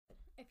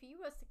If you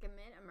was to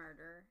commit a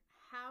murder,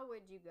 how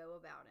would you go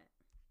about it?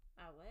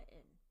 I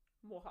wouldn't.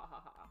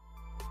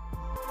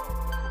 Mwahaha.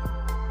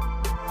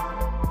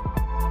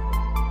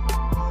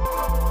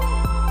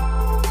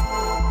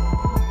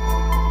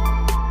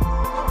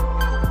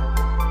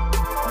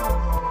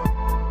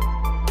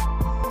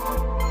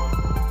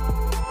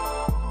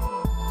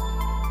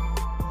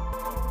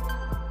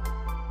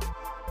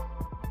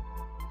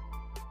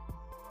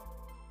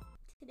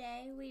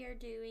 Today we are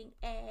doing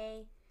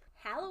a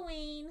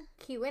Halloween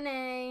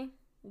Q&A.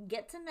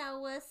 get to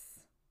know us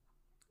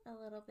a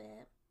little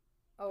bit.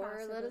 Or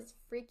let Possibly. us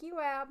freak you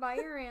out by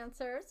your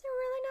answers. Who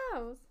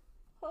really knows?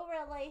 Who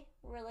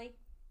really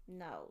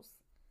knows?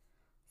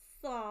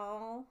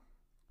 So,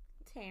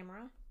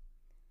 Tamara,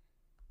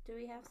 do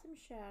we have some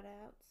shout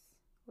outs?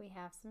 We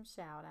have some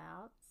shout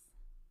outs.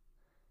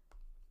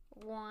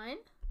 One,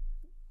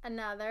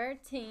 another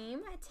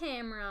team,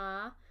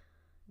 Tamara.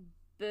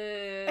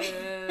 Boo.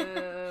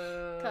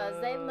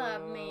 Because they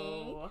love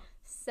me.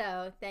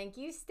 So, thank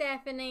you,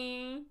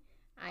 Stephanie.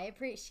 I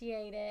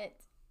appreciate it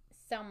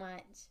so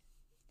much.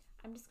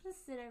 I'm just going to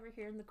sit over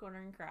here in the corner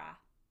and cry.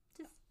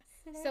 Just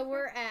sit So, over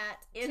we're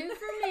at in 2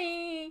 for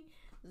me,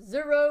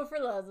 0 for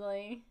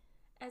Leslie.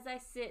 as I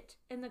sit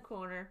in the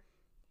corner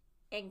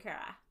and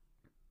cry.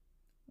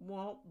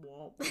 Womp,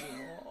 womp,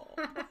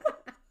 womp.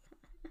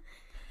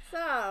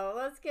 So,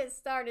 let's get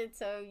started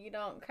so you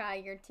don't cry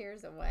your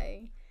tears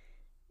away.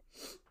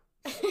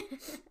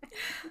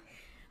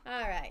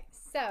 All right.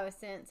 So,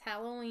 since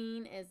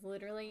Halloween is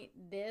literally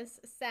this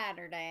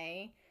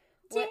Saturday,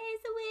 Days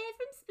away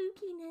from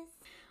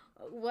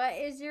spookiness. what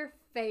is your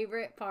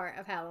favorite part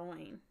of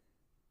Halloween?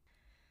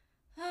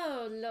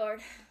 Oh,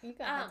 Lord. You're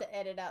going to have to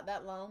edit out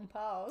that long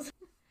pause.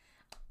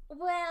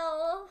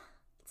 Well,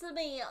 to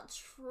be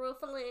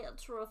truthfully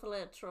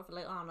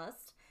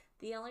honest,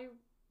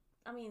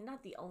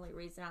 not the only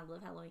reason I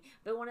love Halloween,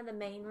 but one of the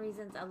main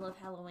reasons I love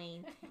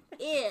Halloween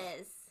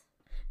is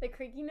The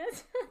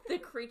creakiness? the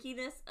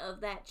creakiness of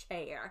that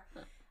chair.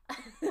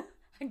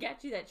 I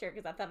got you that chair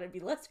because I thought it'd be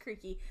less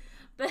creaky,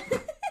 but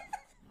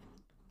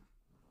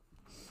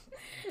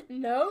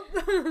Nope.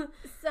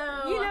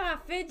 so You know I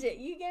fidget.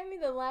 You gave me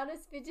the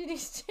loudest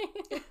fidgetiest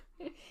chair.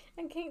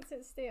 I can't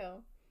sit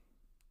still.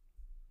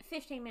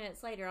 15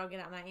 minutes later, I'll get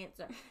out my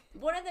answer.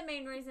 One of the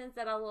main reasons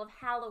that I love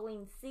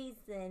Halloween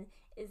season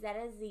is that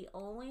is the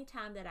only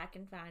time that I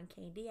can find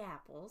candy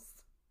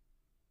apples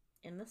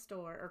in the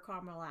store or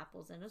caramel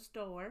apples in a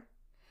store.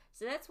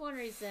 So that's one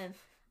reason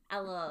I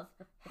love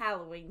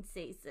Halloween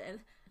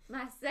season.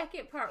 My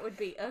second part would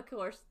be, of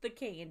course, the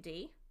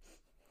candy.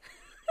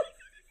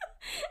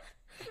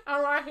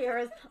 All I hear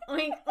is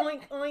oink,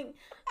 oink, oink.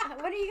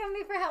 What are you going to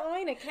be for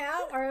Halloween? A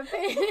cow or a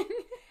pig?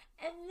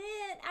 And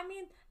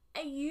then,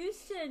 I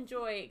used to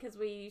enjoy it because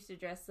we used to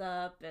dress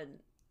up and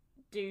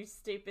do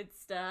stupid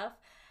stuff.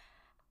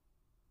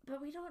 But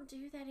we don't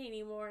do that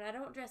anymore, and I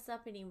don't dress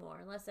up anymore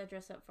unless I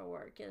dress up for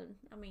work. And,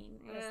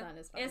 It's not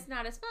as fun. It's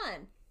not as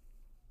fun.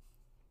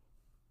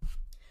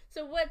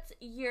 So what's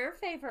your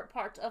favorite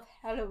part of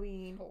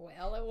Halloween?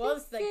 Well, it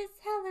was This is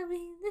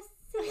Halloween. This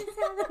is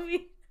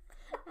Halloween.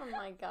 Oh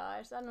my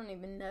gosh, I don't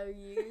even know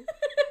you.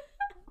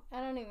 I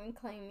don't even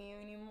claim you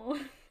anymore.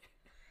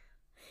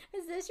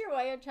 Is this your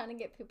way of trying to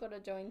get people to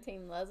join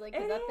Team Leslie?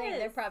 Because It I think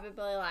they're is.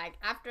 probably like,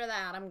 after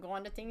that, I'm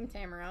going to Team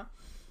Tamara.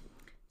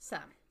 So,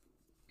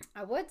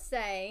 I would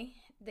say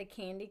the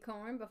candy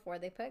corn before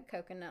they put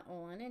coconut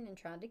oil in it and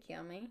tried to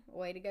kill me.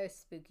 Way to go,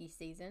 spooky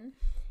season.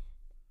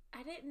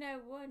 I didn't know,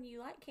 you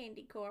like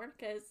candy corn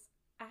because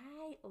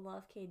I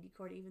love candy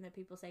corn even though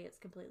people say it's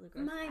completely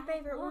gross. My I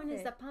favorite love one is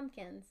it. the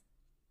pumpkins.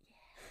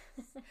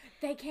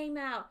 They came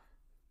out,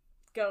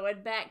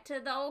 going back to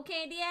the old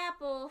candy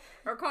apple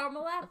or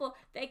caramel apple,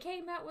 they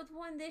came out with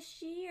one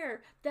this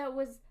year that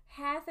was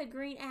half a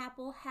green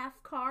apple, half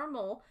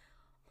caramel.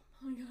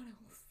 Oh my god,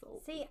 it was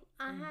so See,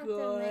 I have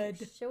to make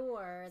good.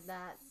 sure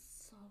that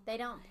so they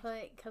don't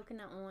good. put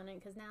coconut oil in it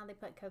because now they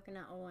put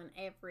coconut oil in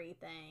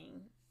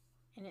everything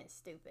and it's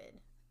stupid.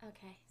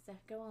 Okay, so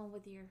go on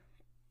with your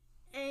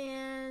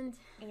And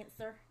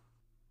answer.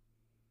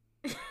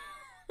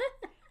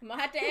 I'm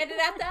gonna have to edit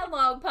out that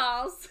long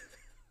pause.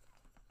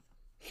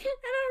 I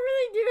don't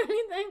really do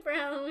anything for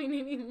Halloween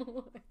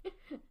anymore.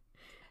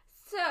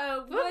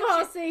 So,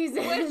 Football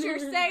season. what you're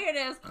saying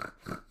is...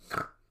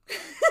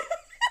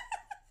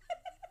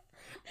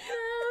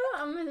 No,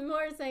 I'm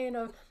more saying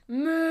of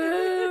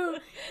moo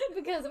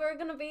because we're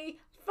gonna be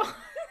farm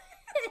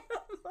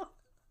animals.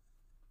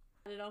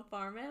 It on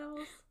farm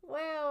animals?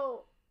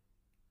 Well,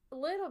 a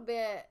little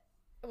bit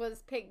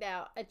was picked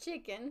out a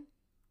chicken,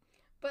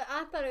 but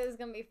I thought it was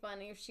gonna be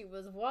funny if she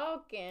was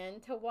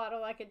walking to waddle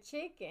like a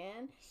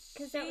chicken,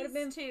 because that would have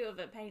been. too of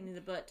a pain in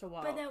the butt to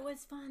walk. But that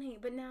was funny.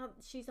 But now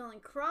she's only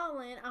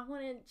crawling. I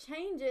want to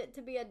change it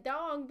to be a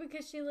dog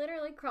because she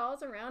literally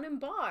crawls around and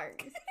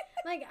barks.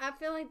 Like, I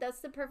feel like that's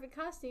the perfect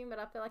costume, but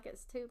I feel like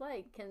it's too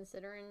late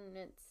considering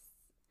it's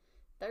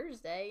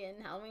Thursday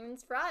and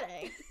Halloween's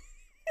Friday.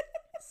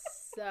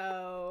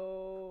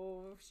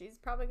 So she's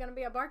probably going to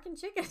be a barking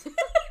chicken.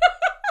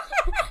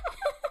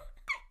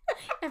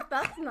 If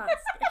that's not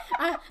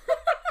scary.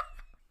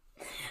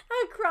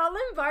 A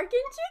crawling, barking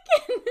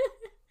chicken.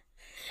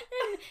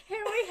 And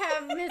here we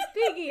have Miss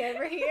Piggy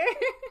over here.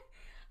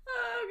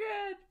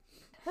 Oh,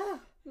 God.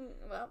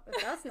 Well,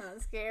 if that's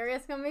not scary,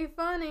 it's going to be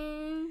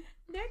funny.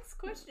 Next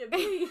question,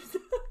 please.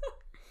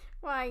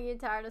 Why, are you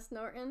tired of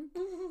snorting?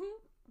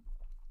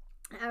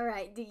 All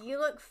right. Do you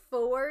look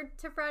forward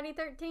to Friday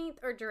 13th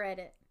or dread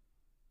it?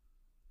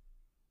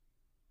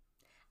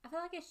 I feel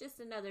like it's just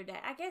another day.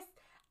 I guess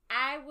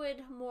I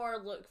would more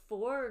look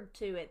forward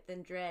to it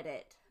than dread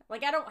it.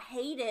 Like, I don't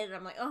hate it.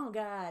 I'm like, oh,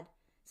 God.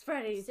 It's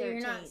Friday the 13th. So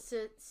you're not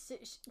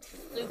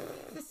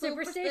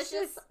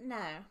superstitious?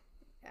 No.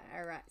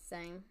 All right,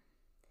 same.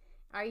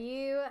 Are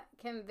you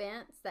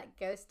convinced that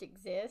ghosts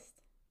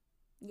exist?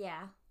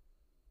 Yeah.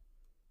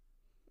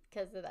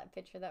 Because of that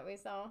picture that we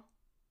saw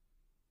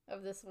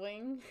of the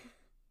swing?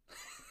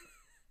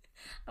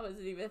 I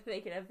wasn't even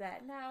thinking of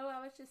that. No, I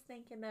was just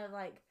thinking of,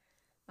 like,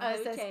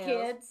 It says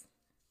kids.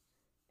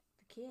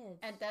 The kids.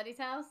 At Daddy's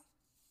house?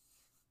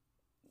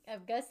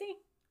 Of Gussie?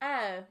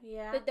 Oh,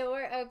 yeah. The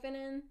door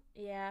opening?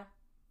 Yeah.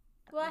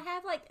 Well, I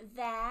have, like,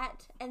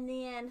 that, and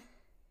then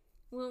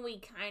when we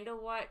kind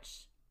of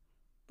watched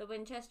the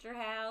Winchester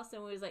house,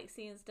 and we was, like,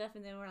 seeing stuff,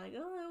 and then we're like,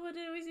 oh, what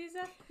did we see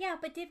stuff? Yeah,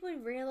 but did we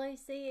really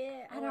see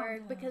it? I don't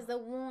know. Because the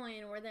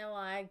one where they're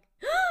like,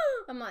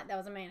 I'm like, that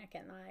was a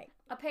mannequin. Like,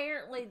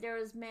 apparently, there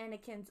was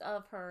mannequins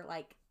of her,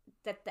 like,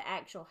 that the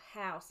actual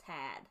house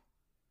had.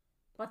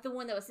 Like, the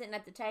one that was sitting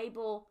at the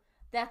table,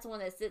 that's the one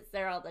that sits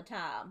there all the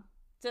time.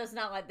 So it's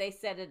not like they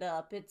set it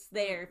up. It's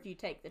there if you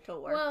take the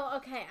tour. well,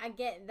 okay, I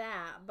get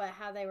that, but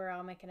how they were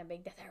all making a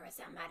big deal, there was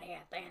somebody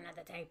at the end of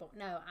the table.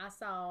 No, I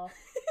saw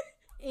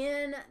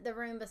in the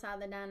room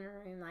beside the dining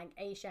room,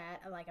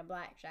 like a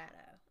black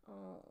shadow.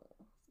 Oh,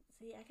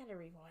 see, I gotta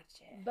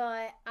rewatch it.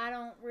 But I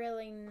don't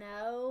really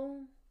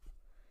know.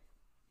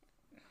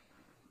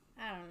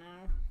 I don't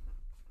know.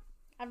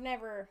 I've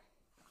never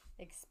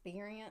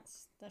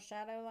experienced the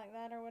shadow like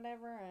that or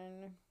whatever,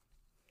 and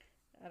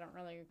I don't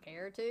really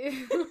care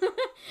to.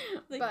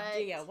 But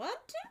do you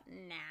want to?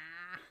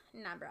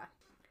 Nah, bruh.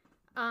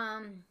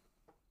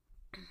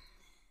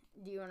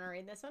 Do you want to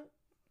read this one?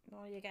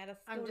 Well, you gotta.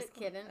 I'm just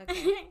kidding.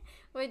 Okay.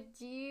 Would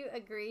you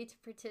agree to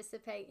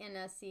participate in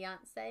a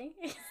seance? Fiance?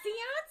 Is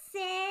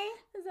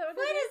that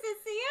What is a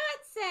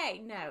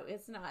seance? No,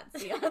 it's not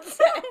seance.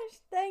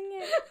 Dang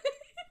it.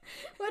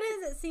 What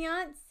is it?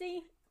 Seance?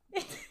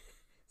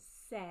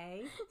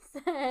 Say.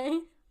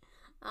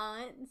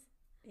 Aunts.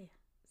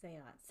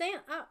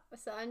 Seance. Oh,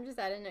 so I'm just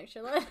adding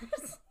extra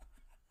letters.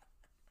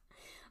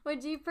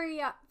 Would you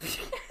I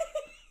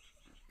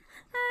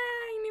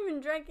ain't even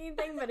drank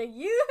anything but a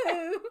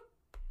yoo-hoo.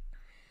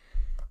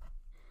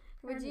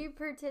 Would you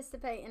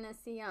participate in a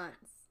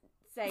seance?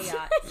 Seance.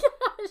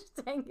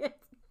 Gosh, dang it.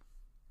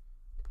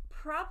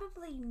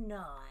 Probably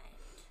not.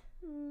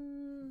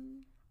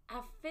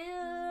 I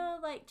feel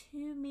like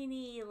too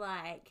many,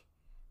 like,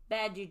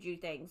 bad juju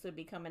things would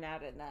be coming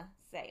out in a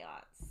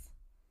seance.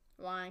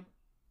 Why?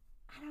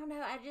 I don't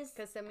know. I just...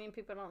 Because so many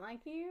people don't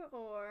like you?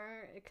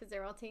 Or because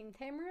they're all Team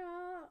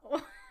Tamara?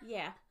 Or...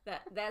 Yeah,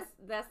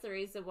 that's the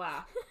reason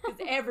why.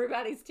 Because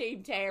everybody's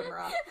Team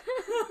Tamara.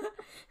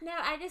 No,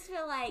 I just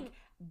feel like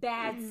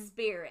bad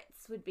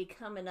spirits would be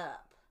coming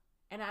up.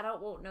 And I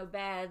don't want no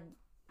bad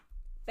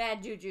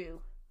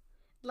juju.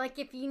 Like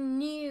if you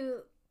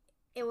knew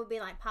it would be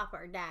like Papa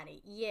or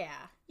Daddy.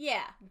 Yeah.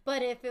 Yeah.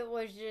 But if it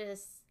was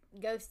just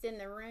ghost in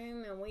the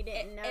room and we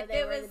didn't know if they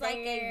it were was there, like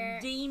a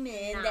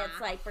demon that's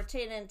like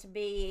pretending to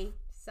be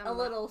a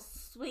little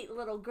sweet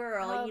little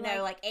girl, you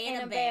know, like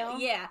Annabelle.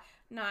 Yeah.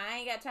 No, I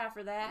ain't got time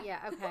for that. Yeah,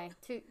 okay.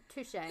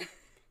 Touche.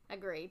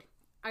 Agreed.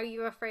 Are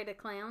you afraid of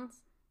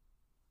clowns?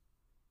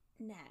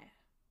 No.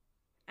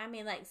 I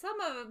mean, like, some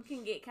of them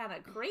can get kind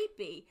of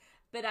creepy,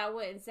 but I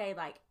wouldn't say,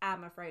 like,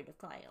 I'm afraid of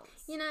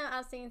clowns. You know,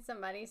 I've seen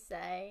somebody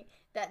say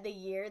that the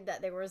year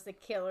that there was the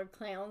killer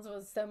clowns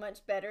was so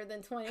much better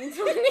than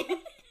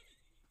 2020.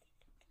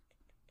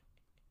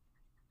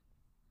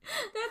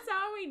 That's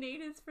all we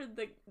need is for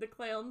the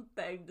clown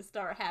thing to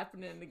start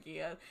happening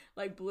again.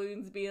 Like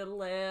balloons being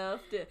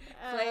left,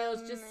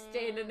 clowns just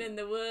standing in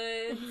the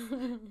woods.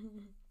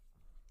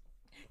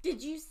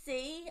 Did you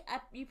see?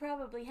 You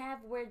probably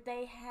have where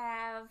they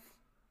have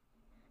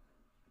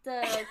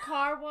the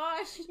car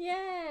wash.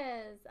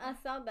 Yes, I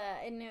saw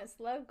that, and it's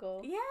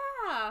local.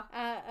 Yeah.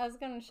 I was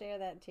gonna share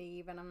that to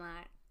you, but I'm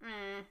like,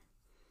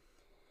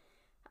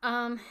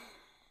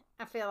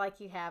 I feel like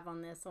you have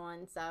on this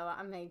one, so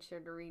I made sure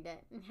to read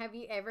it. Have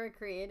you ever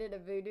created a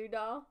voodoo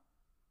doll?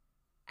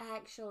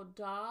 Actual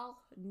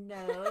doll?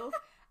 No.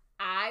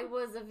 I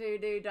was a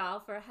voodoo doll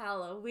for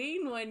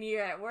Halloween one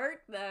year at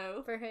work,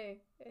 though. For who?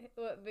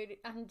 What voodoo?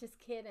 I'm just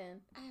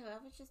kidding. Oh,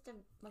 I was just a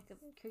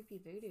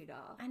creepy voodoo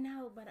doll. I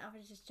know, but I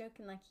was just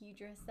joking. Like you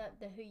dressed up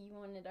to who you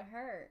wanted to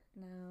hurt.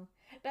 No,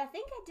 but I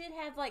think I did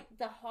have like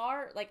the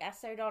heart. Like I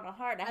sewed on a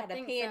heart. I had a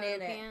pin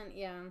in it.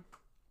 Yeah.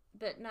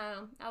 But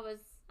no, I was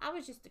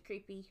just the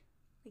creepy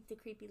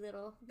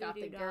little voodoo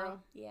Gothic doll.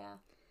 girl. Yeah.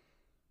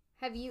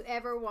 Have you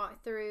ever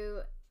walked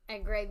through a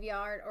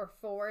graveyard or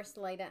forest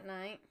late at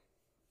night?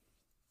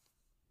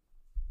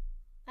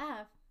 I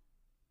have.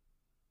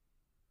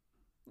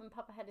 When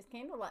Papa had his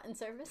candle lighting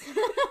service.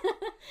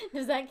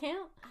 Does that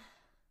count?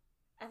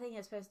 I think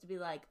it's supposed to be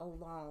like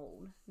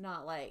alone,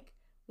 not like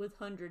with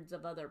hundreds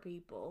of other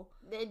people.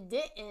 It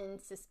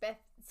didn't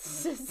suspect.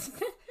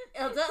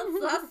 It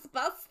doesn't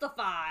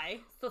specify.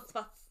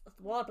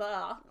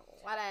 Whatever.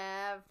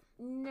 Whatever.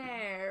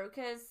 No,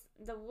 because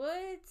the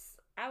woods,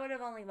 I would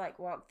have only like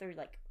walked through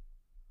like,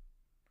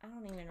 I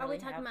don't even really Are we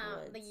talking have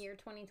about woods. the year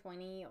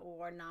 2020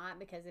 or not?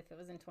 Because if it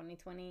was in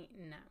 2020,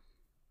 no.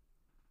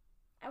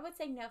 I would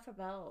say no for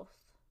both.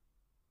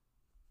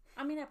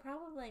 I mean, I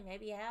probably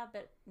maybe have,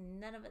 but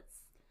none of it's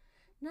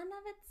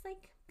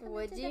like coming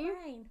Would to you? the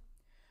brain.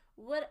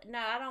 No,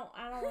 I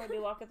don't want to be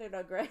walking through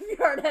no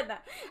graveyard at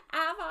night.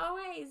 I've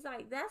always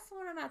like that's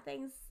one of my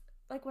things.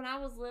 Like when I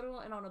was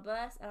little and on a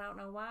bus, and I don't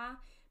know why,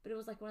 but it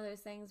was like one of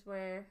those things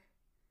where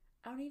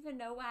I don't even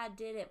know why I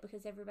did it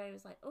because everybody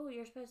was like, "Oh,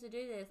 you're supposed to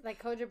do this."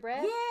 Like hold your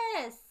breath?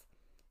 Yes.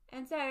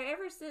 And so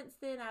ever since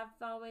then,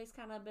 I've always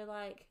kind of been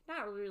like,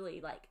 not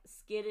really like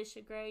skittish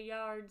at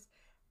graveyards,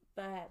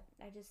 but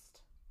I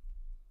just,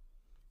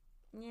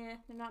 yeah,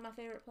 they're not my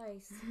favorite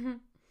place.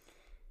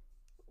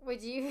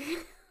 Would you...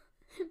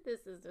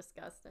 This is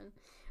disgusting.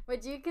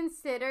 Would you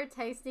consider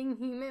tasting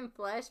human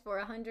flesh for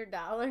 $100?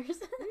 No.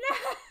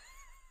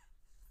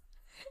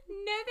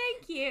 No,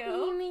 thank you.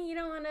 You mean you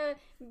don't want to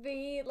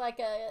be like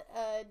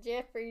a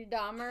Jeffrey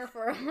Dahmer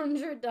for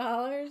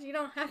 $100? You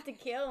don't have to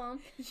kill him.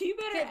 You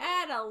better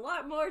add a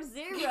lot more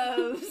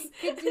zeros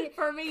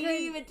for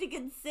me even to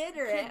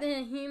consider it. Could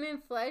the human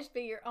flesh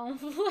be your own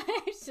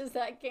flesh? Does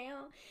that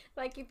count?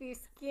 Like if you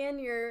skin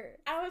your...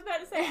 I was about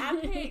to say, I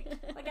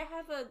picked, like I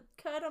have a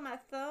cut on my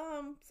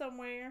thumb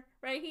somewhere,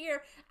 right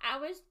here. I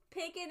was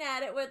picking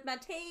at it with my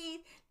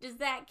teeth. Does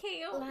that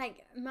count?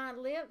 Like my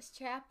lips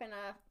chapping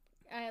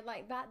I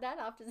like bite that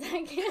off. Does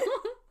that count?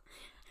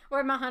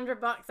 Where my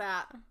 $100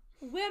 at?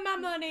 Where my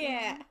money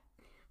at?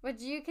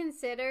 Would you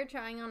consider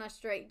trying on a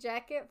straight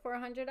jacket for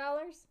 $100?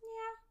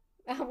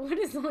 Yeah. I would,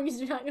 as long as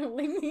you're not gonna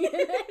leave me in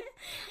it.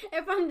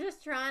 If I'm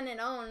just trying it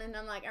on and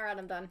I'm like, all right,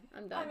 I'm done.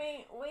 I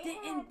mean,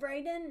 Didn't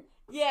Brayden?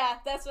 Yeah,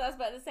 that's what I was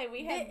about to say.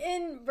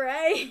 Didn't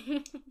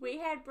Bray? We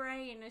had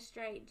Bray in a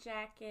straight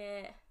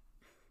jacket.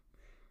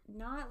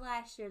 Not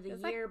last year, the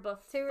It was year before.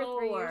 2 or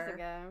 3 years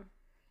ago.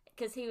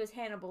 Because he was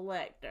Hannibal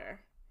Lecter.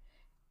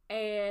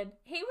 And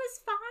he was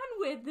fine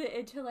with it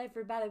until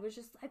everybody was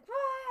just like, what?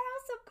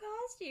 Awesome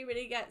costume. And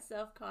he got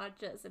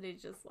self-conscious and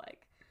he's just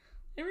like,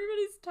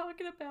 everybody's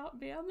talking about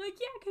me. I'm like,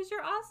 yeah, because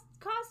your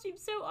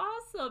costume's so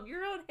awesome.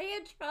 You're on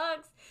hand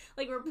trucks.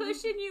 Like, we're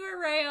pushing you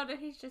around. And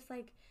he's just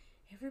like,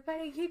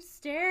 everybody keeps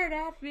staring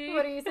at me.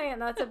 What are you saying?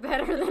 That's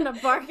better than a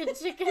barking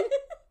chicken?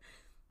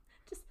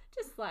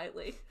 Just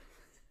slightly.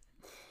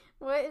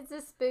 What is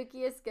the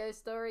spookiest ghost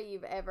story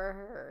you've ever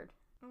heard?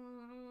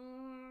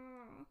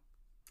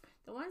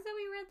 The ones that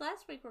we read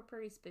last week were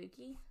pretty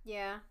spooky.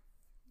 Yeah.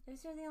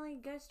 Those are the only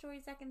ghost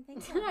stories I can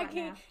think of right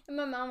now.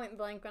 My mom went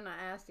blank when I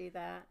asked you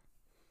that.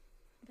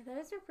 But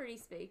those are pretty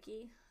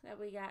spooky that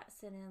we got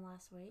sent in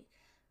last week.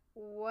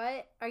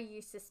 What are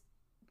you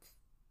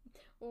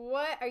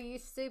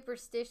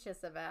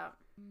superstitious about?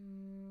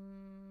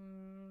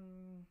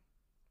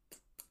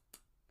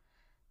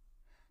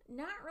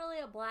 Not really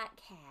a black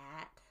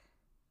cat.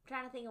 I'm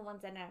trying to think of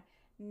ones I know.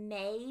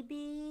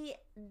 Maybe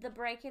the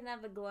breaking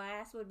of the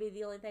glass would be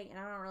the only thing, and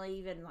I don't really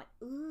even like,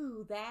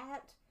 ooh,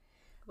 that.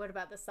 What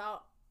about the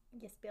salt?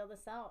 You spill the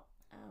salt.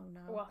 Oh, no.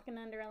 Walking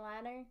under a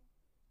ladder.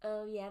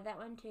 Oh, yeah, that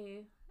one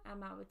too. I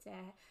would say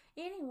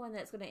anyone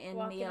that's going to end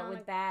Walking me up on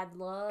with bad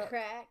luck.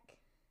 Crack.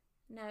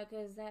 No,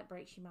 because that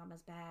breaks your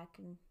mama's back,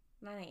 and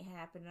that ain't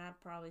happening.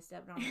 I've probably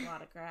stepped on a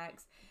lot of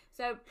cracks.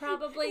 So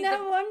probably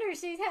No wonder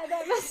she's had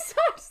that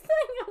massage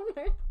thing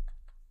on her.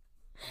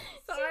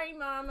 Sorry,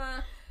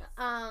 Mama.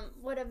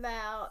 What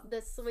about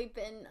the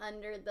sweeping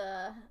under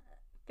the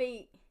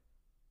feet?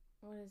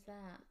 What is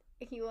that?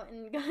 He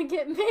wasn't gonna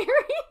get married.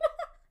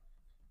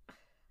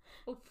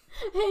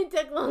 It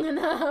took long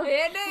enough.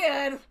 It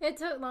did. It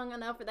took long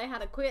enough, but they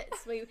had to quit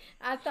sweep.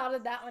 I thought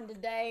of that one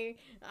today.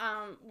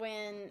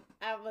 When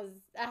I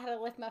had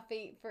to lift my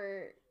feet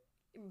for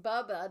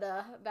Bubba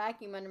to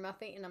vacuum under my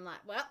feet, and I'm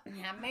like, well,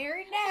 I'm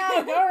married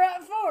now. Go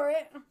right for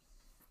it.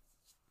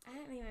 I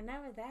didn't even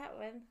know that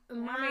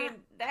one. My- I mean,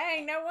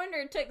 dang, no wonder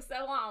it took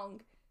so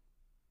long.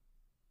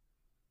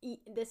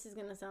 This is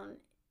gonna sound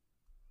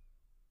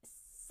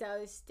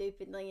so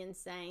stupidly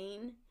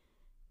insane,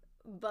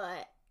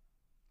 but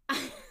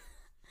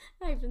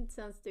I even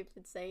sound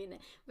stupid saying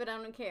it, but I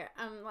don't care.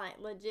 I'm like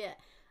legit.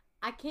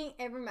 I can't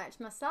ever match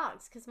my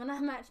socks because when I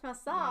match my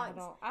socks,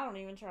 No, I don't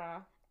even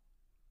try.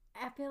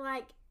 I feel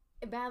like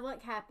bad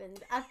luck happens.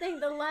 I think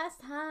the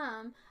last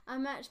time I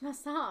matched my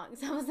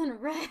socks, I was in a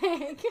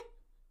wreck.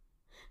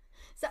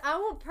 So I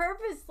will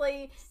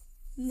purposely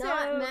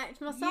not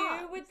match my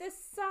socks. You with the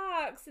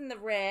socks in the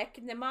wreck,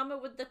 and the mama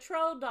with the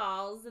troll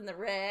dolls in the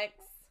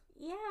wrecks.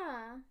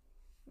 Yeah.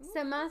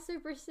 So my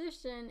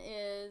superstition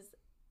is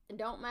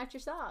don't match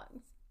your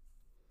socks.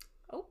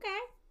 Okay.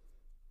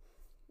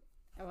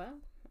 Well,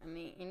 I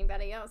mean,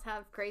 anybody else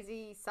have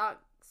crazy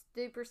sock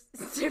stupid?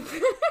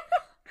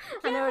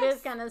 I know it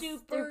is kind of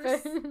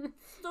stupid.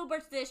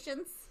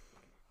 Superstitions.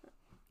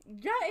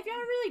 Yeah, if y'all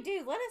really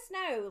do, let us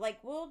know.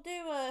 Like, we'll do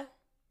a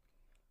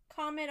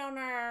comment on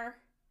our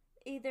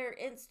either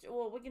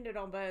we can do it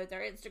on both, our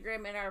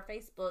Instagram and our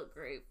Facebook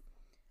group.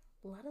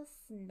 Let us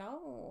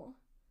know.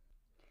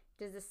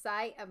 Does the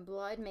sight of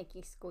blood make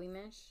you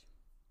squeamish?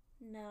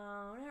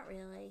 No, not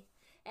really.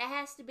 It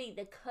has to be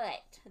the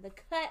cut. The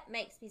cut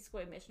makes me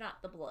squeamish,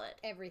 not the blood.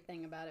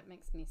 Everything about it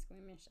makes me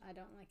squeamish. I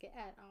don't like it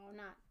at all.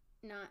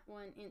 Not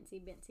one incy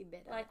bincy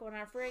bit of Like it. when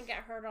our friend got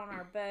hurt on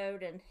our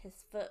boat and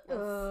his foot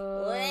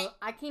was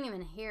I can't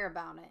even hear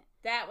about it.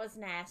 That was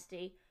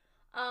nasty.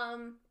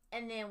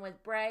 And then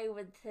with Bray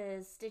with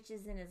his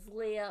stitches in his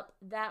lip,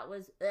 that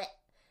was but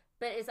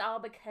it's all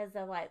because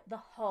of like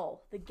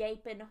the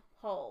gaping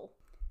hole.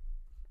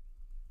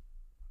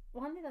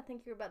 Why did I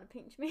think you were about to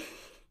pinch me?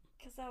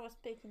 Because I was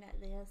picking at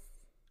this.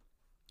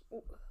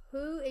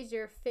 Who is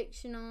your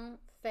fictional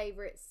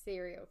favorite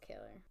serial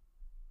killer?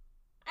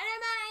 I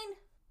know mine.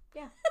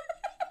 Yeah.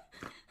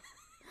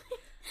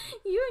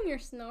 You and your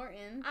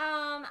snorting.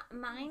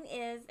 Mine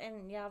is,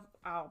 and y'all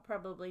I'll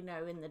probably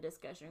know in the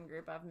discussion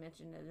group, I've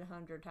mentioned it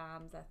 100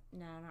 times.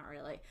 No, not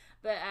really.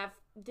 But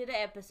I've did an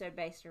episode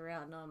based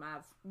around him.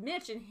 I've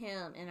mentioned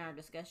him in our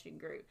discussion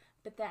group.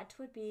 But that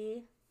would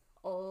be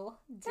old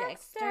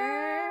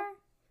Dexter.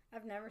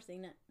 I've never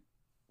seen it.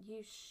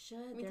 You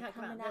should. We They're talk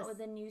coming about out this.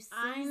 with a new season.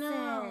 I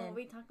know.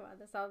 We talk about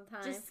this all the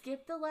time. Just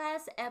skip the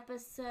last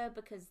episode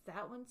because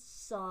that one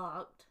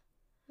sucked.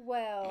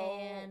 Well,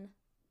 And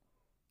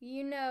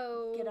you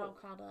know, get all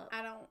caught up.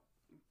 I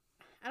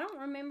don't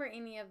remember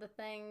any of the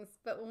things,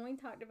 but when we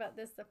talked about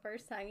this the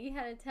first time, you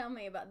had to tell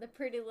me about the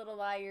Pretty Little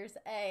Liars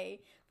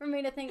A for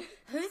me to think,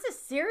 who's a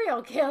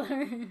serial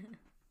killer?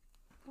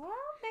 Well,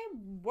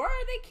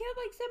 they killed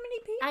like so many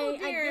people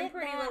during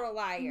Pretty Little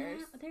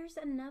Liars. No, there's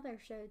another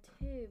show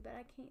too, but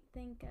I can't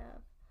think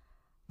of.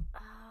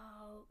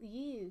 Oh,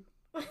 You.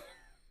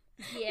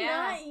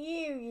 Yeah. Not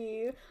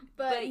you,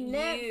 but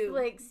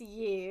Netflix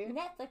You.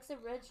 Netflix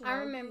original. I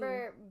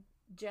remember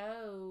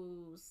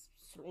Joe's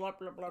blah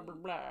blah blah blah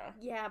blah.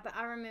 Yeah, but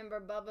I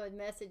remember Bubba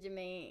messaging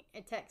me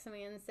and texting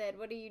me and said,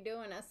 "What are you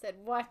doing?" I said,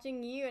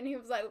 "Watching You." And he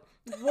was like,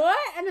 "What?"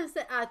 And I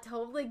said, "I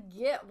totally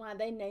get why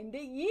they named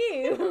it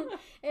You."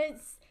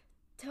 It's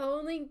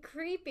totally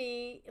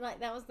creepy. Like,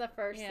 that was the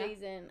first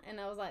season.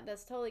 And I was like,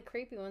 that's totally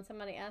creepy when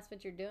somebody asks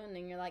what you're doing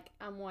and you're like,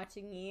 "I'm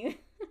watching You."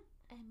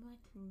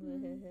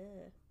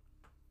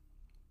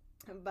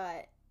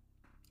 But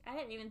I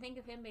didn't even think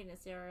of him being a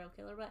serial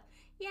killer, but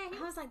yeah,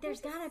 I was like, there's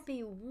gotta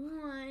be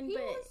one. He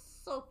but was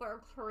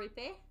super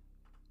creepy.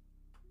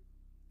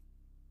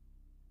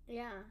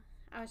 yeah,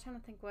 I was trying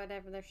to think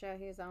whatever their show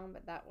he was on,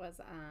 but that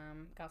was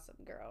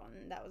Gossip Girl,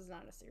 and that was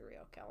not a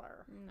serial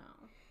killer.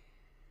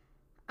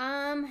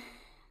 No.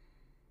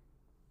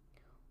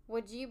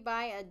 Would you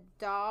buy a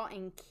doll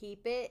and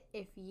keep it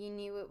if you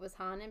knew it was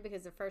haunted?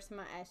 Because the first time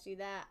I asked you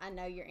that, I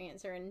know your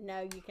answer, and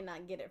no, you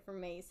cannot get it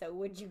from me. So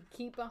would you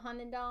keep a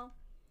haunted doll?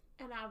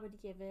 And I would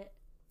give it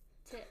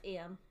to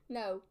M.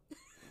 No.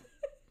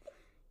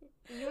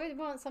 You would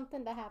want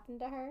something to happen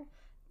to her?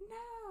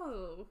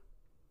 No.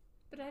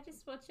 But I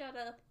just want y'all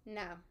to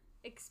No.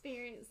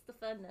 experience the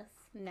funness.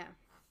 No.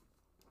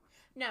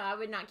 No, I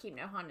would not keep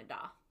no haunted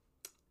doll.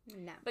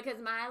 No. Because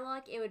my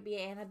luck, it would be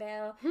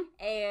Annabelle,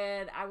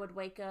 and I would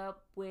wake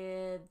up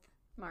with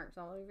Marks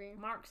all over you.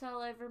 marks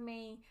all over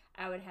me.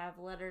 I would have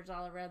letters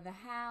all around the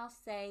house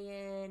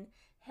saying,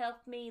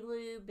 "Help me,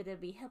 Lou," but it'd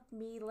be "Help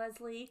me,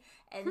 Leslie."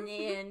 And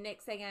then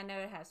next thing I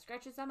know, I'd have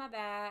scratches on my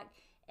back,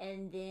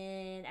 and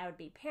then I would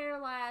be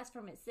paralyzed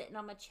from it sitting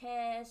on my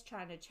chest,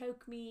 trying to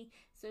choke me.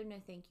 So no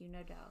thank you,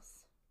 no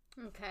dolls.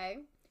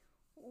 Okay.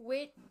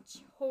 Which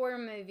horror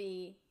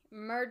movie,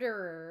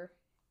 Murderer,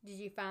 did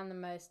you find the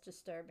most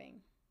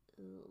disturbing?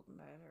 Ooh,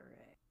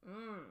 murderer.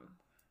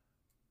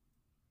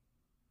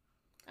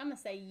 I'm going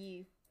to say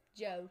You,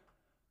 Joe.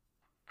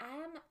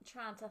 I'm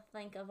trying to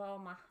think of all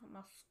my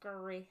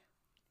scurry.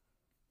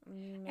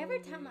 Every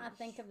time I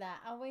think of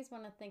that, I always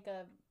want to think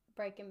of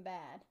Breaking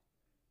Bad.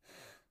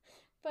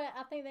 But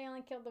I think they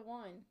only killed the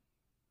one.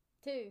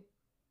 2.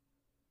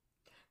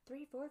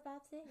 3, 4,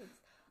 5, 6.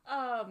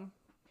 Am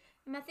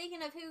I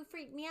thinking of who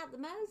freaked me out the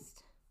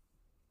most?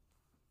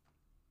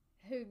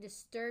 Who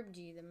disturbed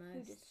you the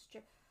most?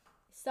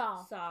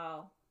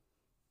 Saw.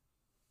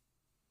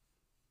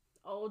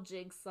 Old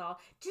Jigsaw.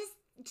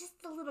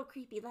 Just the little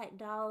creepy like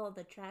doll on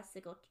the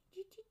tricycle.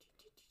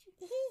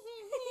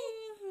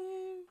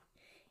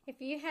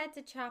 If you had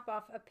to chop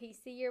off a piece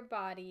of your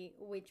body,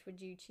 which would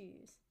you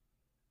choose?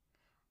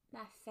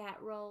 My fat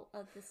roll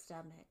of the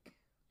stomach.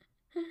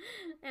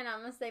 And I'm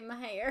going to say my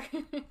hair.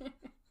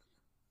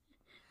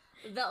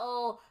 The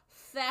old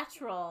fat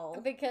roll.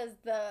 Because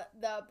the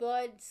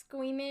blood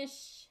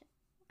squeamish,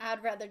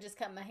 I'd rather just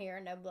cut my hair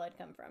and no blood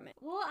come from it.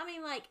 Well, I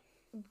mean, like,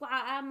 while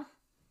I'm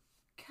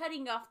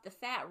cutting off the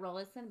fat roll,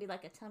 it's going to be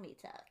like a tummy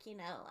tuck, you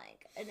know,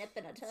 like a nip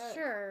and a tuck.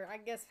 Sure, I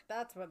guess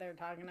that's what they're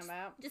talking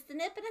about. Just a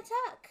nip and a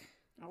tuck.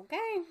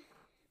 Okay.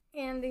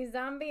 In the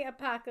zombie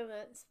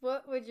apocalypse,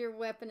 what would your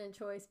weapon of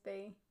choice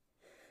be?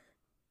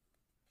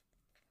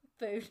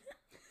 Food.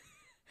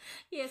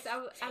 Yes, I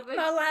would.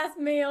 My last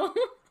meal.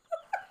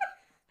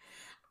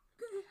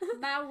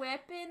 My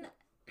weapon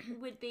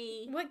would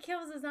be What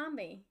kills a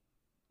zombie?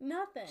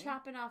 Nothing.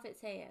 chopping off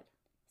its head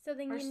So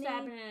then or you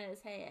stabbing need. it in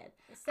its head.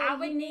 So I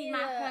would you need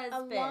my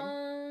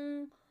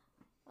husband.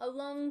 A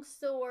long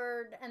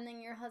sword, and then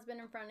your husband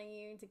in front of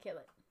you to kill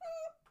it.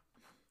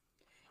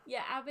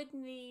 Yeah, I would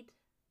need,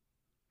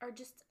 or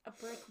just a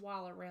brick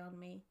wall around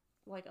me,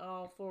 like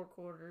all four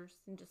quarters,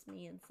 and just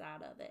me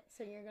inside of it.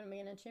 So you're gonna be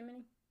in a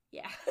chimney,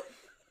 Yeah.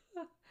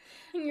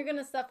 and you're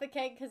gonna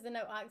suffocate because of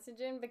no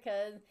oxygen.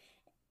 Because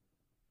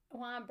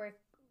why brick?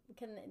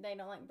 Can they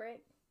don't like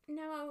brick?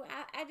 No,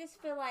 I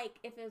just feel like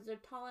if it was a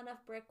tall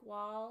enough brick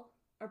wall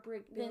or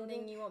brick building,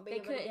 Then you won't be they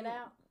able to couldn't get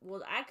out.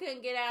 Well, I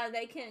couldn't get out, and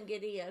they couldn't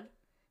get in.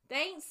 They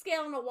ain't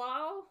scaling a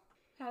wall.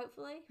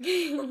 Hopefully.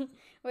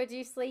 Would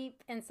you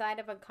sleep inside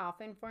of a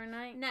coffin for a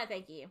night? No,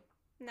 thank you.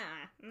 Nah.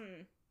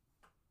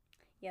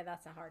 Yeah,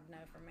 that's a hard no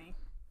for me.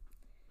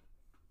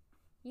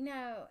 You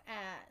know,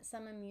 at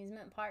some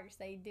amusement parks,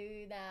 they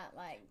do that,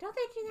 like, Don't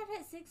they do that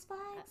at Six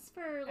Flags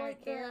for or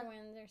like the?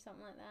 Carowinds or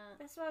something like that.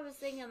 That's what I was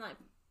thinking. Like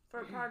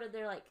for part of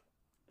their like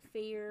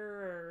fear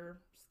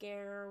or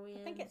scare wins.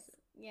 I think it's,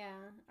 yeah,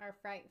 or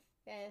Fright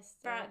Fest.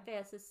 Fright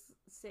Fest is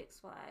Six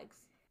Flags.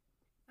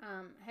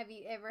 Have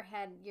you ever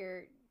had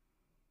your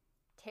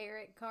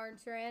tarot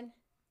cards read?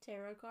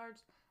 Tarot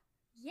cards.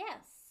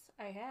 Yes,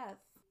 I have,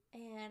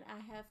 and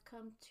I have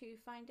come to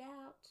find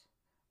out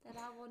that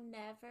I will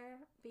never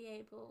be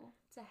able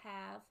to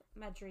have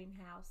my dream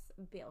house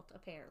built.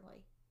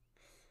 Apparently.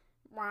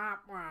 Wah,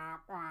 wah,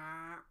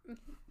 wah.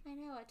 I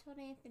know. I told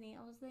Anthony.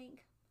 I was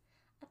like,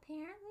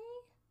 apparently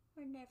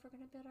we're never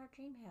gonna build our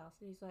dream house,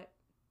 and he's like,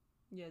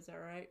 "Yeah, is that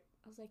right?"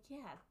 I was like,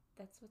 "Yeah,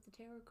 that's what the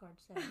tarot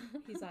cards say."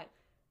 He's like,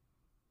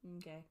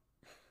 "Okay."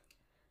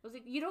 I was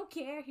like, "You don't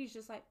care?" He's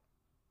just like,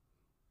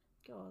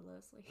 "Go on,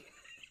 Leslie."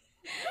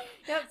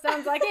 Yep,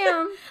 sounds like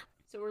him.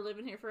 So we're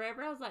living here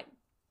forever. I was like,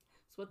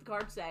 "It's what the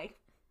cards say.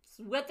 It's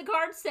what the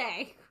cards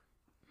say."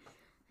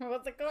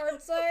 What the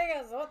cards say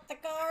is what the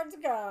cards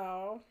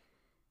go.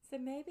 So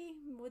maybe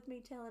with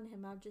me telling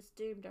him I've just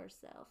doomed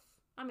ourselves.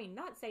 I mean,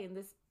 not saying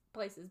this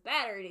place is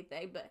bad or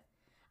anything, but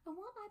I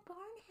want my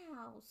barn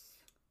house.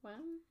 Well,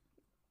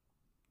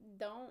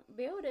 don't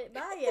build it,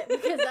 buy it,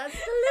 because that's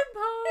the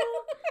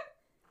loophole.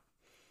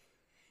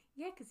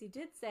 Yeah, because he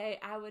did say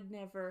I would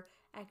never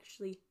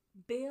actually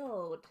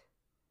build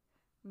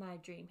my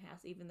dream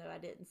house, even though I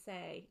didn't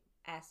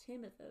asked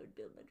him if I would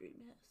build my dream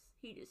house.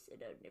 He just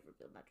said I would never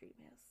build my dream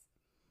house.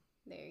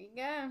 There you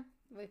go.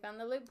 We found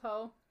the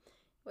loophole.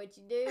 What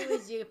you do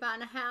is you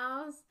find a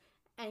house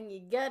and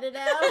you gut it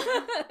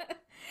out.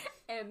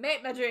 And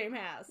make my dream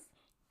house.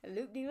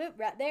 Loop-de-loop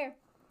right there.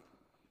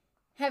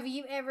 Have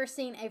you ever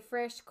seen a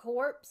fresh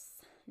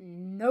corpse?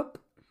 Nope.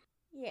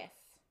 Yes.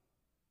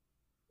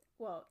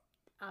 Well,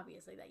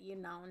 obviously that you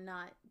know,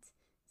 not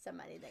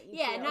somebody that you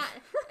Yeah, killed.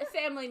 not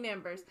family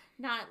members.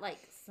 Not like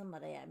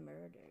somebody I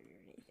murdered or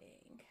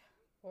anything.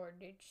 Or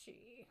did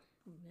she?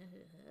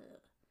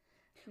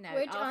 No,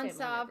 Which all family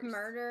unsolved members.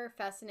 murder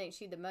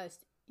fascinates you the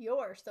most?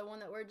 Yours, the one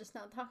that we're just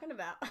not talking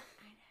about. I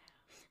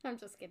know. I'm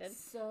just kidding.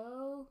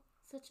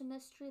 Such a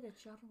mystery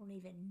that y'all don't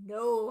even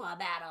know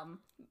about them.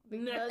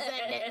 Because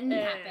it didn't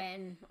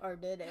happen. Or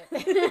did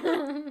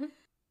it?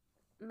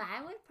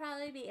 Mine would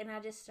probably be, and I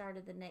just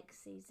started the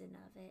next season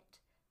of it.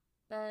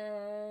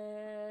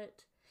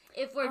 But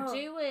if we're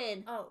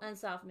doing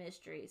Unsolved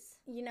Mysteries.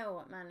 You know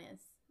what mine is.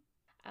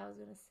 I was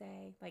going to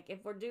say, like,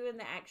 if we're doing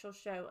the actual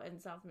show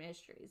Unsolved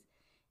Mysteries,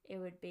 it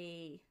would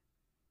be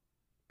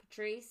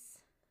Patrice.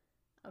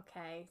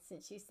 Okay,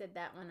 since you said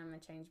that one, I'm going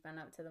to change mine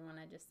up to the one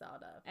I just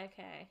thought of.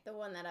 Okay. The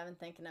one that I've been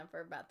thinking of for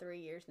about 3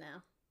 years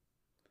now.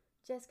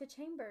 Jessica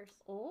Chambers.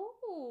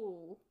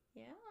 Oh,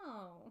 yeah.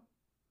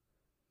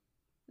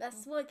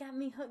 That's what got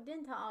me hooked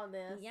into all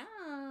this. Yes.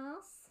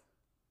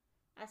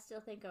 I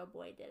still think oh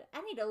boy did it.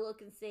 I need to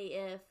look and see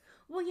if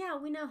Well, yeah,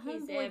 we know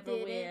he's Homeboy ever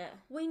did with. it.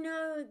 We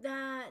know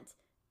that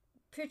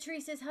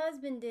Patrice's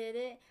husband did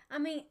it. I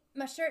mean,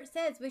 my shirt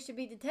says we should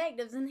be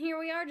detectives, and here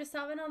we are just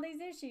solving all these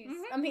issues.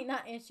 Mhm. I mean,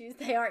 not issues,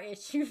 they are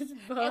issues,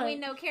 but... And we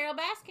know Carol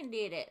Baskin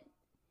did it.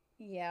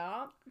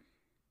 Yeah.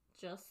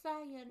 Just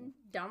saying.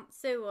 Don't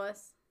sue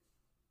us.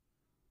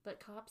 But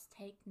cops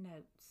take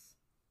notes.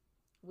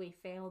 We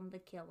found the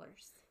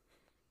killers.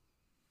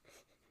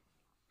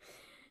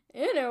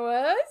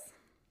 Anyways.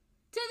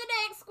 To the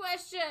next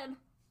question.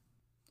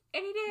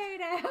 Any day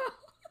now.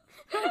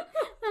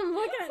 I'm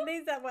looking at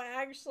these that will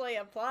actually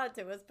apply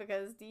to us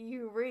because do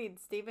you read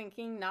Stephen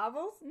King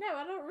novels? No,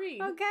 I don't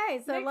read.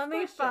 Okay, so Next let me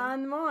question.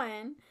 find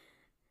one.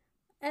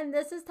 And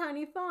this is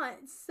tiny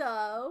font.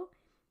 So,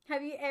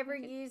 have you ever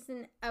used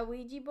a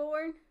Ouija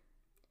board?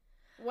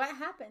 What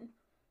happened?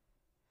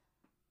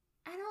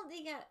 I don't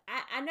think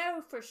I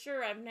know for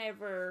sure I've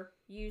never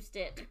used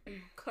it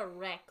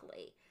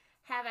correctly.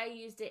 Have I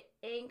used it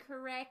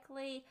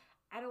incorrectly?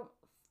 I don't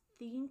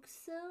think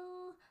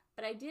so. But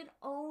but I did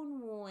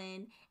own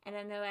one, and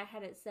I know I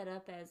had it set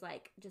up as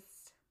like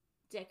just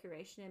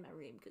decoration in my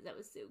room because that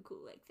was so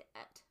cool like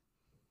that.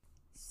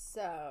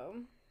 So,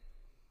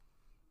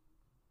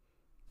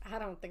 I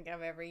don't think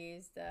I've ever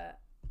used a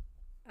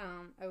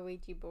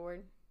Ouija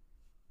board.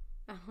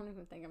 I don't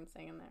even think I'm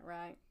saying that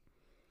right.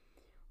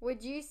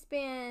 Would you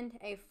spend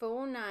a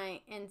full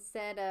night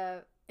instead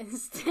of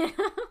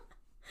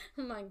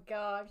oh my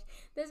gosh,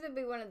 this would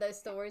be one of those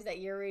stories that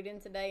you're reading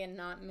today and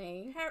not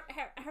me. Have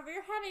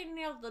you had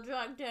any of the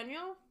drug,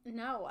 Daniel?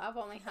 No, I've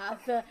only had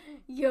the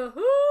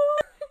Yahoo.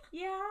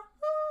 Yeah.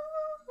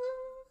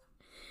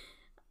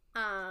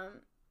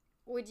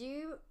 Would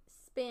you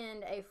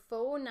spend a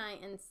full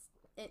night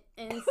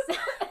in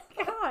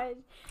God,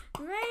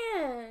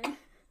 man.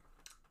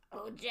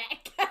 Oh,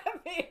 Jack.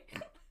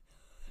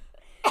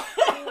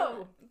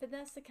 But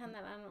that's the kind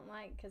that I don't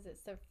like because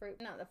it's the fruit,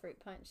 not the fruit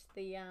punch,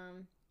 the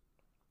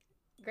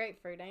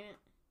grapefruit, ain't it?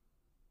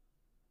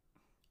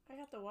 I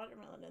got the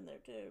watermelon in there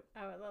too.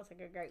 Oh, it looks like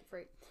a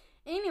grapefruit.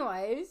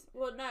 Anyways.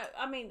 Well, no,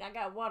 I mean, I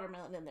got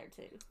watermelon in there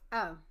too.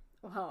 Oh,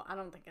 well, I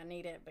don't think I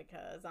need it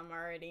because I'm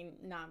already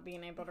not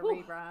being able to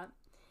read right.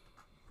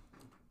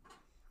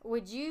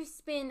 Would you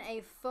spend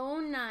a full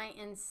night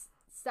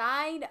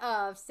inside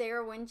of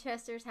Sarah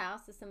Winchester's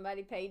house if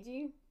somebody paid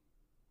you?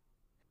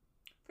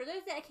 For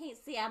those that can't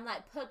see, I'm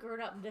like puckered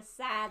up and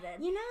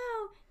deciding. You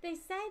know, they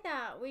say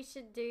that we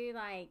should do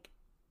like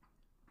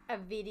a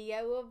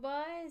video of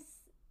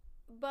us,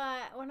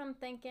 but what I'm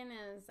thinking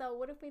is, so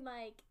what if we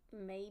like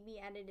maybe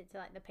added it to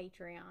like the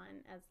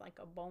Patreon as like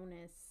a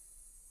bonus-ish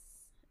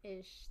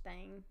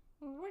thing?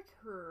 We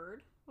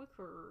could.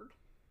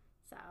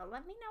 So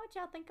let me know what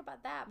y'all think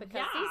about that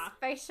because Yeah. these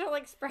facial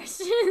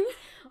expressions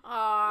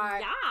are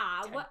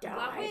What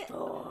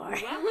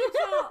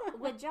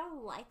would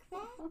y'all like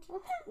that?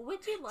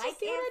 Would you like Did you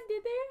see what I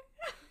did there?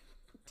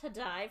 to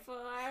die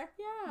for?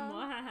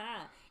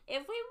 Yeah.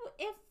 If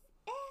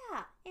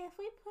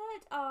we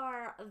put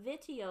our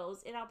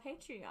videos in our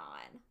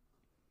Patreon,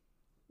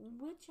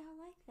 would y'all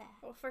like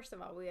that? Well, first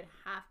of all, we would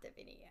have to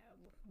video,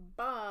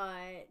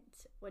 but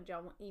would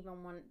y'all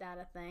even want that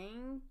a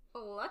thing?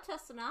 Let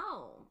us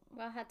know.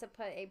 We'll have to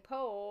put a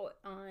poll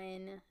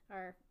on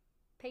our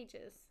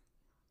pages.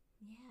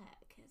 Yeah,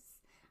 because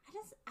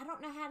I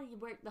don't know how to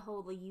work the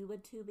whole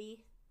YouTube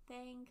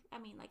thing. I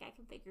mean, like, I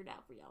can figure it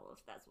out for y'all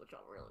if that's what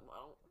y'all really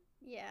want.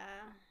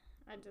 Yeah,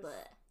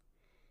 But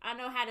I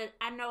know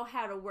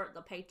how to work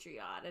the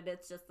Patreon, and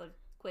it's just a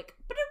quick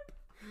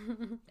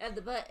boop at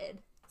the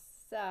button.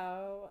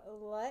 So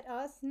let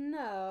us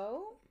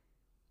know.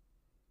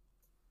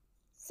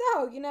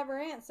 So you never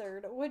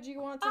answered. Would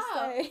you want to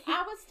say?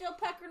 I was still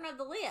puckering of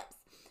the lips.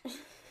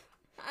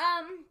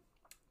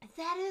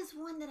 That is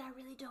one that I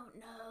really don't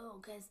know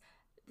because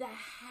the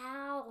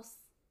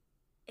house,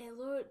 it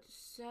looked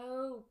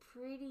so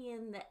pretty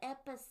in the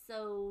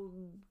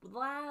episode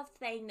live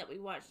thing that we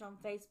watched on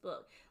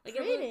Facebook. Like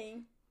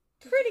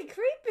Pretty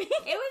creepy.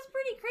 It was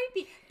pretty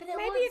creepy, but it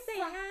Maybe if they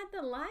like, had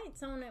the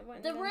lights on it,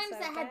 wouldn't the have been rooms so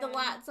that had the bad.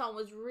 lights on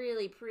was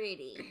really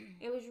pretty.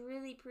 It was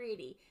really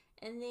pretty,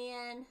 and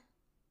then,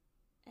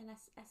 and I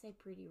say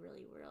pretty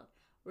really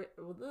pretty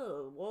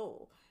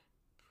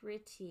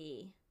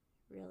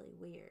really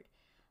weird,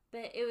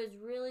 but it was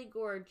really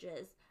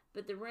gorgeous.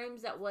 But the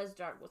rooms that was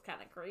dark was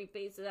kind of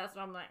creepy, so that's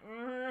why I'm like,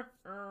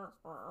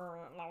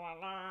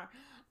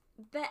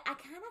 But I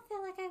kind of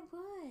feel like I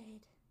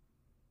would.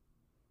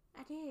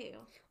 I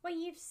do. Well,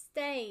 you've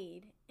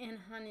stayed in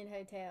haunted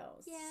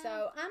hotels. Yeah.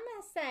 So I'm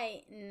going to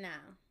say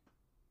no.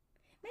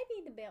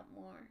 Maybe the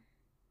Biltmore.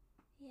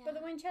 Yeah. But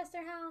the Winchester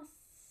house,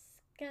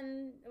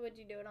 would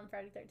you do it on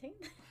Friday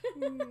 13th?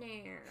 No,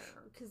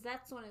 because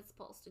that's when it's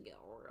supposed to get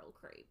real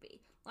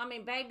creepy. I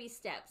mean, baby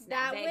steps.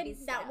 Now,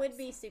 That would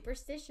be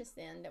superstitious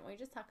then. Didn't we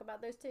just talk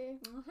about those two?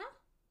 Uh-huh.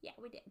 Yeah,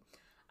 we did.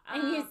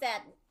 And you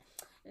said,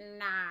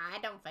 nah,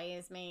 it don't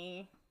faze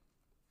me.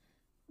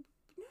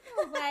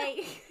 No,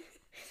 like...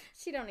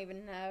 She don't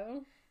even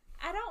know.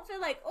 I don't feel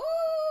like,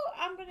 oh,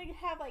 I'm going to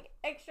have, like,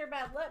 extra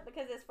bad luck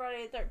because it's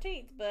Friday the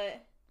 13th,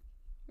 but...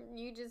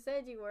 You just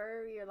said you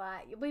were. You're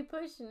like, you'll be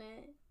pushing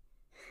it.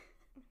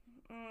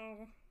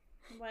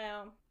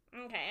 Well,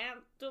 okay,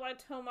 I'll do like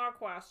 2 more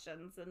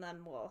questions and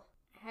then we'll...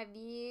 Have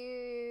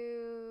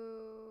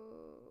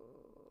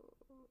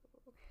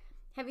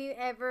you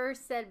ever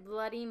said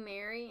Bloody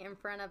Mary in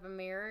front of a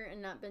mirror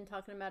and not been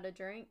talking about a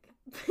drink?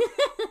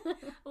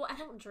 Well, I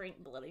don't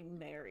drink Bloody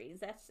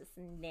Marys. That's just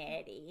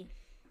natty.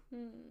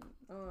 Isn't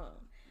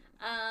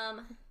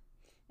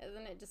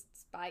it just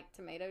spiked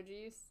tomato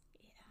juice?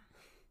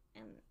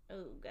 Yeah. And,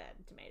 oh, God,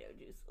 tomato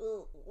juice.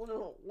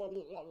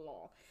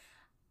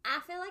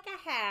 I feel like I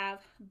have,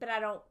 but I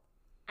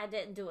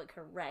didn't do it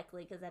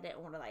correctly because I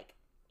didn't want to, like,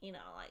 you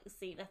know, like,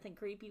 see nothing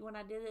creepy when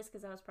I did this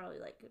because I was probably,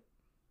 like,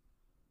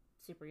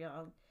 super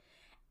young.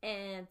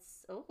 And,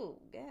 oh,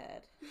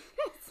 God.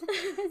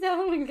 Is that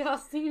Halloween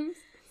costumes?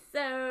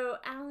 So,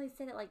 I only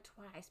said it, like,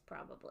 twice,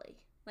 probably.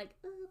 Like,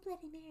 oh,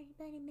 Bloody Mary,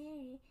 Bloody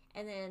Mary.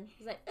 And then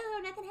he's like,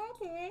 oh, nothing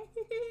happened.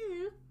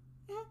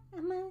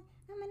 I'm a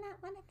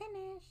not want to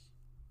finish.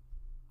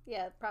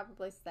 Yeah,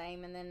 probably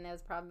same. And then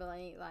there's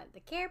probably like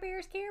the Care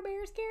Bears, Care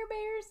Bears, Care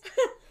Bears.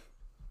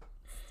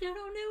 Still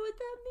don't know what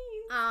that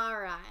means. All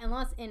right, and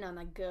let's end on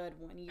a good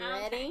one. You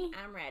ready?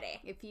 I'm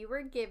ready. If you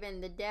were given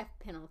the death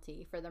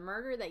penalty for the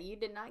murder that you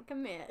did not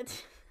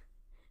commit,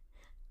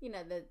 you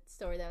know the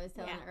story that I was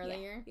telling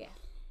earlier? Yeah.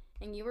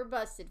 And you were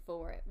busted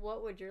for it,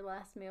 what would your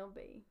last meal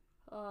be?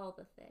 All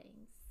the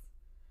things.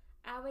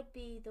 I would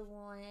be the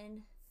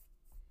one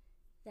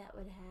that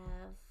would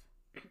have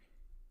like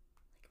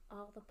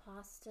all the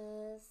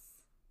pastas.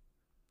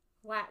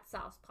 White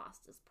sauce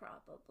pastas,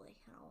 probably.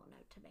 I don't want no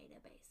tomato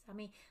base. I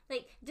mean,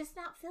 like, just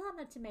not feeling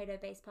a tomato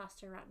based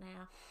pasta right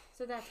now.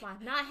 So that's why.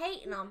 Not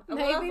hating them.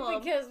 Maybe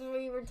because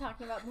we were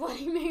talking about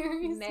Bloody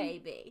Marys.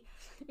 Maybe.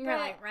 You're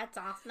like, red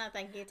sauce, no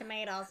thank you,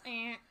 tomatoes.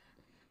 I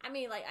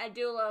mean, like, I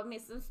do love me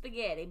some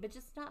spaghetti, but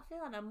just not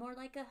feeling. I'm more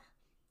like a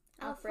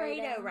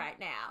Alfredo right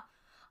now.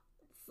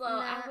 So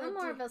I'm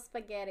more of a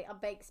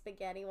baked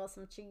spaghetti with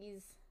some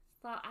cheese.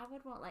 So I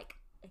would want, like,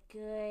 a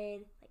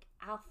good, like,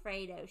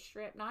 Alfredo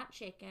shrimp, not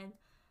chicken.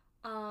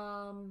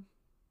 A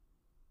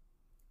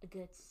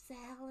good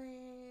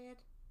salad.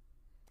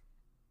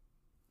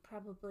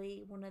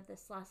 Probably one of the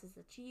slices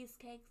of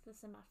cheesecakes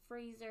that's in my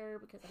freezer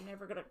because I'm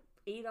never gonna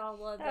eat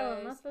all of those. Oh,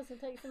 am I supposed to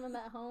take some of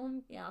that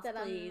home? Yes,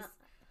 please.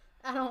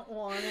 I don't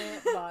want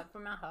it, but for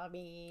my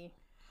hobby.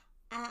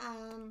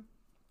 A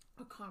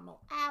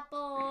caramel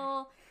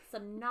apple,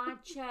 some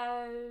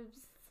nachos.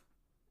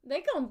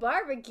 They gonna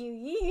barbecue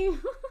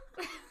you.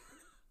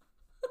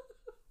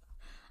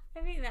 I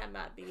think that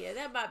might be it.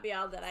 That might be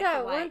all that I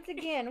can like. So, once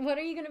again, what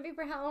are you going to be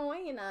for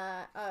Halloween?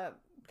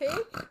 Pig?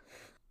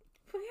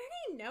 We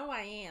already know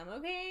I am,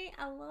 okay?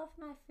 I love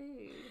my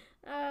food.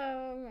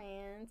 Oh,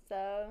 man.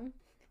 So,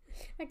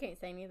 I can't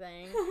say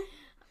anything.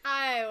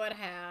 I would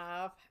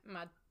have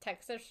my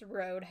Texas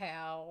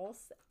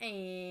Roadhouse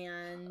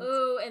and...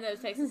 Ooh, and those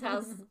Texas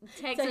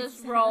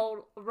Texas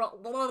Roadhouse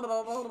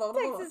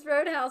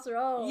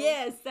rolls.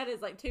 Yes, that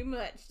is like too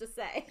much to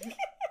say.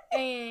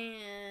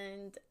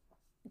 And...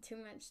 too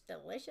much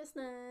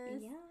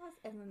deliciousness. Yes,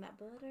 and then that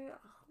butter. Oh,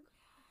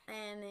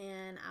 and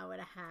then I would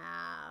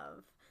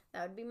have,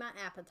 that would be my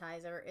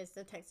appetizer, is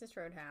the Texas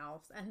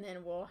Roadhouse. And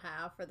then we'll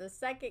have, for the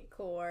second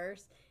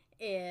course,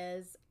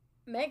 is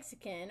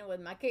Mexican with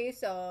my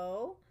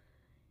queso.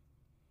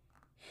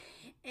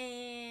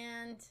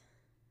 And,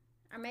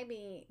 or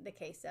maybe the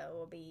queso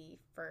will be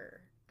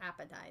for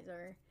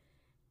appetizer.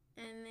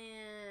 And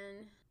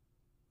then,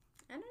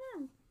 I don't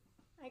know.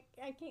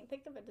 I can't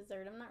think of a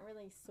dessert. I'm not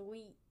really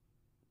sweet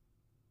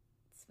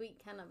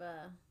kind of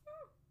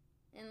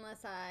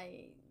unless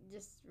I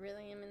just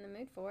really am in the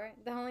mood for it.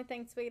 The only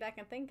thing sweet I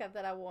can think of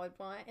that I would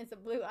want is a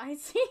blue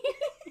icy.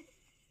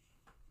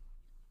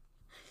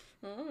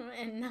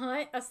 And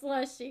not a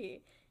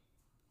slushie.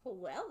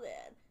 Well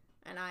then.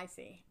 An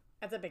icy.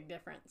 That's a big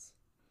difference.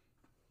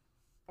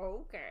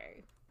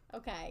 Okay.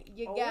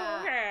 You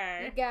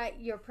got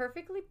your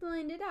perfectly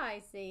blended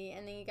icy,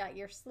 and then you got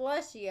your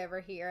slushie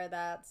over here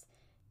that's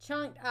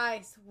chunked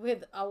ice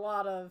with a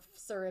lot of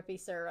syrupy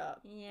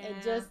syrup. Yeah.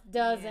 It just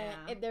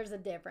doesn't. There's a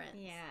difference.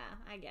 Yeah,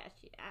 I got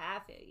you. I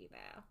feel you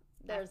now.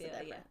 There's a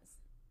difference.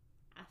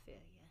 I feel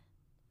you.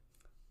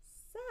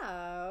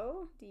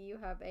 So, do you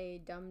have a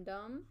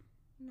dum-dum?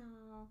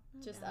 No.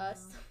 Just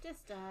us?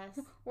 Just us.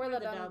 We're the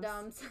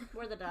dum-dums.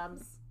 We're the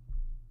dums.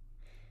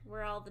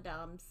 We're all the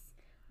dums.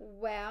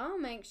 Well,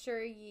 make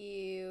sure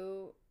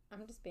you...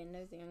 I'm just being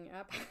nosy on your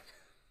iPad.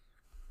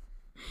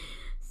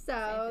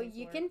 So,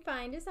 you can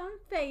find us on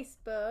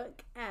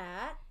Facebook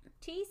at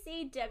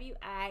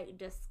TCWI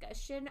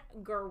Discussion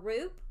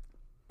Group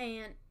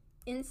and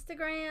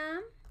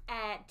Instagram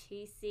at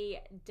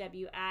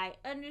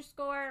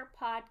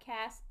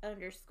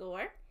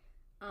TCWI_podcast_.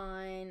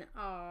 On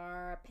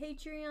our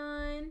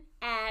Patreon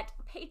at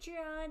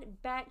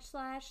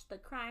Patreon/The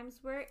Crimes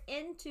We're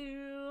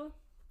Into.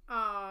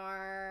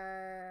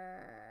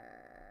 Our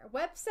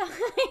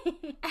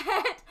website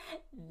at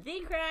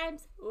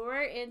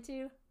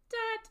thecrimeswe'reinto.com.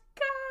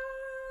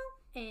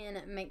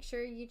 And make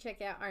sure you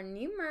check out our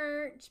new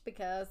merch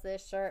because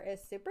this shirt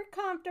is super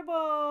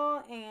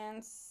comfortable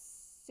and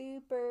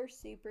super,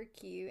 super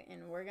cute.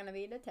 And we're going to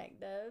be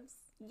detectives.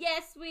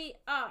 Yes, we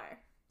are.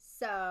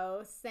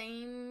 So,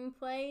 same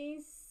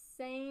place,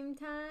 same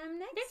time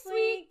next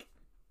week.